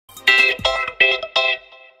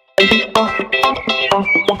Hey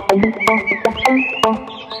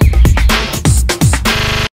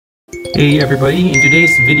everybody, in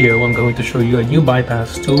today's video I'm going to show you a new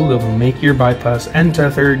bypass tool that will make your bypass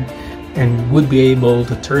untethered and would be able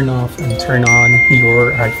to turn off and turn on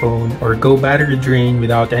your iPhone or go battery drain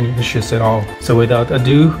without any issues at all. So without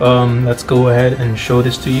ado, let's go ahead and show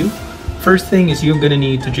this to you. First thing is you're gonna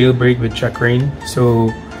need to jailbreak with checkra1n.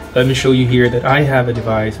 So let me show you here that I have a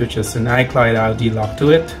device which is an iCLOUD ID locked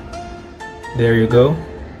to it. There you go.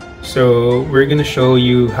 So we're gonna show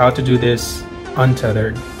you how to do this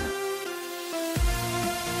untethered.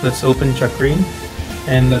 Let's open checkra1n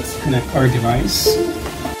and let's connect our device.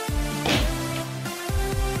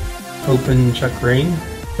 Open checkra1n.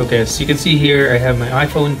 Okay, as you can see here, I have my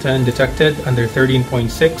iPhone 10 detected under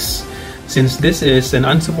 13.6. Since this is an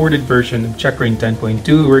unsupported version of checkra1n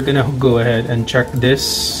 10.2, we're gonna go ahead and check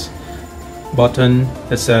this button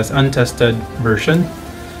that says untested version.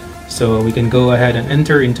 So we can go ahead and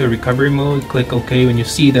enter into recovery mode. Click OK when you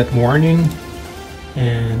see that warning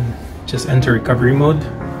and just enter recovery mode.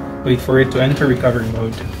 Wait for it to enter recovery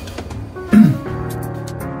mode.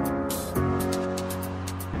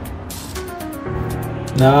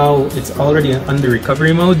 Now it's already under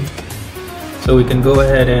recovery mode, so we can go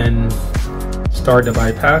ahead and start the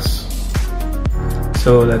bypass.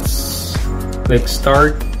 So let's click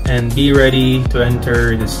start and be ready to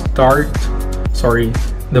enter the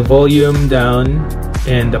the volume down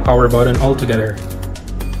and the power button all together.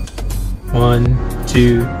 1,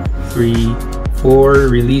 2, 3, 4,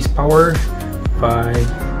 release power. 5,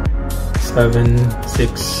 7,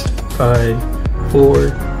 6, 5, 4,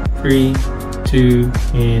 3, 2,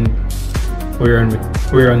 and we're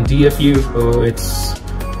on DFU, so it's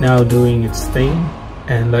now doing its thing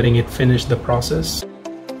and letting it finish the process.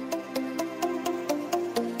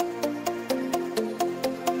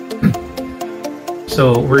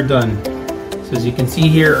 So we're done. So as you can see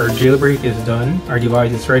here, our jailbreak is done. Our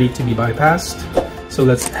device is ready to be bypassed. So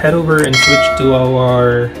let's head over and switch to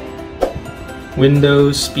our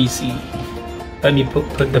Windows PC. Let me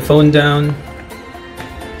put the phone down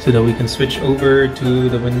so that we can switch over to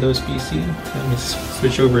the Windows PC. Let me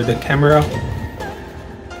switch over the camera.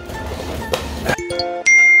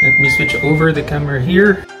 Let me switch over the camera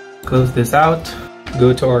here. Close this out.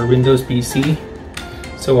 Go to our Windows PC.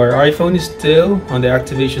 So our iPhone is still on the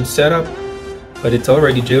activation setup, but it's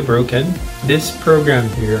already jailbroken. This program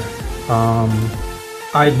here,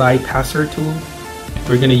 iBypasser tool,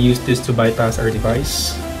 we're gonna use this to bypass our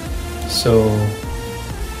device. So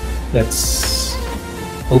let's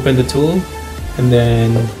open the tool and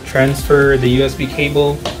then transfer the USB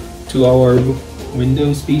cable to our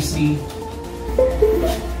Windows PC,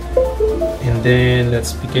 and then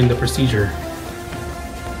let's begin the procedure.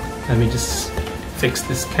 Let me just fix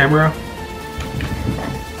this camera.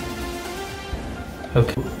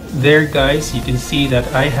 Okay, there guys, you can see that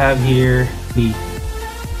I have here the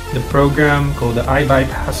program called the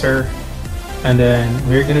iBypasser, and then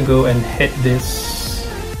we're gonna go and hit this.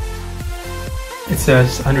 It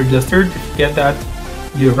says unregistered. If you get that,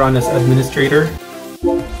 you run as administrator.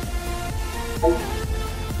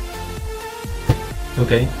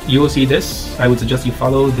 Okay, you will see this. I would suggest you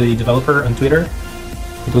follow the developer on Twitter.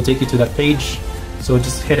 It will take you to that page. So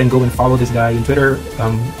just hit and go and follow this guy on Twitter,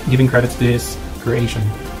 giving credits to his creation.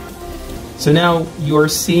 So now you're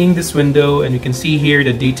seeing this window and you can see here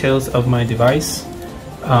the details of my device.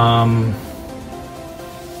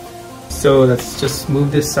 So let's just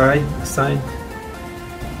move this aside.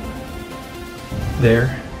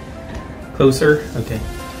 There, closer. Okay,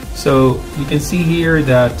 so you can see here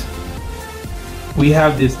that we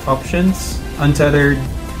have these options: untethered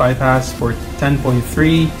bypass for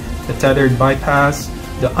 10.3, the tethered bypass,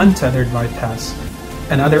 the untethered bypass,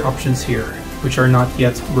 and other options here which are not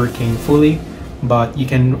yet working fully, but you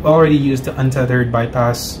can already use the untethered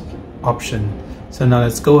bypass option. So now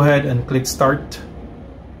let's go ahead and click start.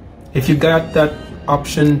 If you got that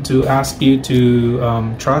option to ask you to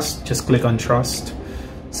trust, just click on trust.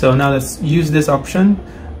 So now let's use this option,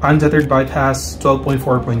 untethered bypass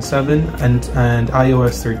 12.4.7 and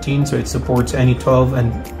iOS 13, so it supports any 12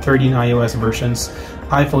 and 13 iOS versions,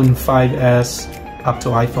 iPhone 5s up to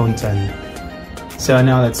iPhone 10. So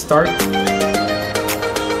now let's start.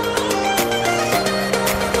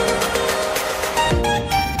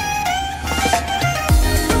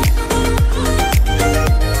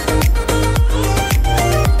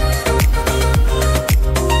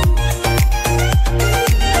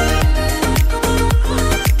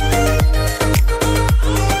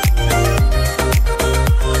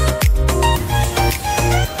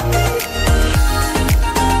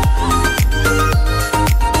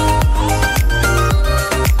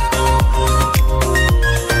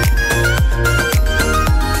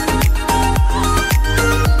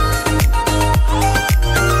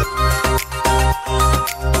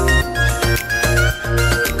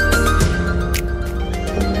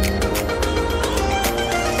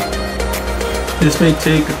 This may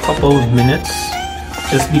take a couple of minutes.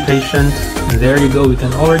 Just be patient. And there you go. We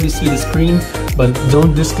can already see the screen, but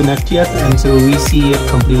don't disconnect yet until we see it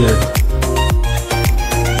completed.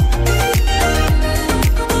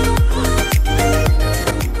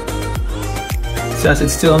 It says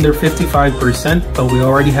it's still under 55%, but we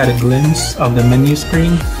already had a glimpse of the menu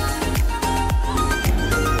screen.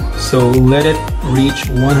 So let it reach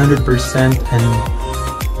 100%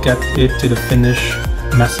 and get it to the finish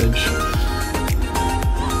message.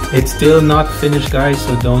 It's still not finished, guys,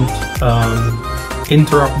 so don't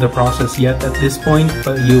interrupt the process yet at this point,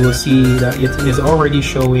 but you will see that it is already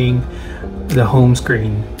showing the home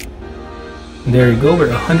screen. There you go, we're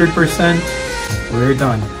 100%, we're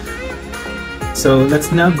done. So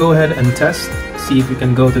let's now go ahead and test, see if we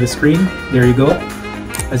can go to the screen. There you go.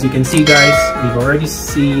 As you can see, guys, we've already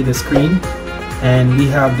see the screen, and we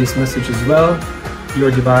have this message as well.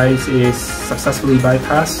 Your device is successfully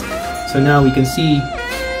bypassed. So now we can see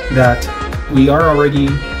that we are already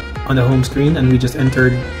on the home screen and we just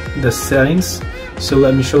entered the settings. So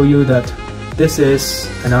let me show you that this is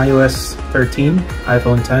an iOS 13,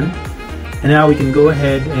 iPhone 10. And now we can go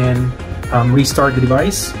ahead and restart the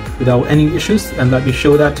device without any issues, and let me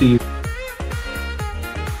show that to you.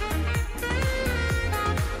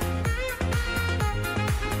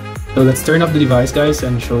 So let's turn off the device, guys,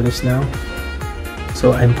 and show this now.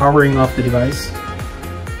 So I'm powering off the device.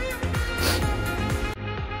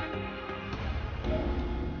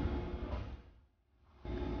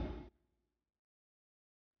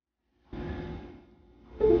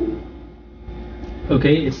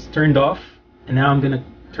 Okay, it's turned off, and now I'm gonna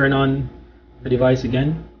turn on the device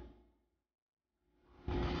again.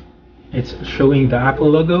 It's showing the Apple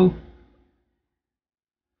logo.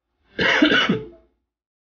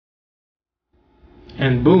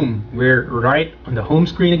 And boom, we're right on the home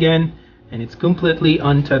screen again, and it's completely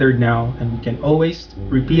untethered now, and we can always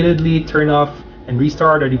repeatedly turn off and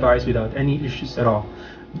restart our device without any issues at all.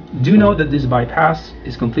 Do note that this bypass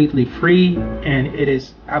is completely free, and it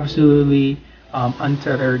is absolutely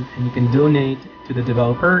untethered, and you can donate to the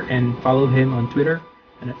developer and follow him on Twitter.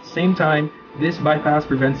 And at the same time, this bypass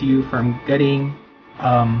prevents you from getting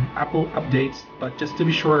Apple updates, but just to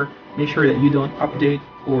be sure, make sure that you don't update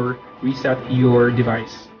or reset your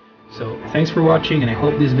device. So thanks for watching, and I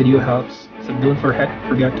hope this video helps. So don't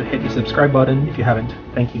forget to hit the subscribe button if you haven't.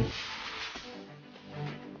 Thank you.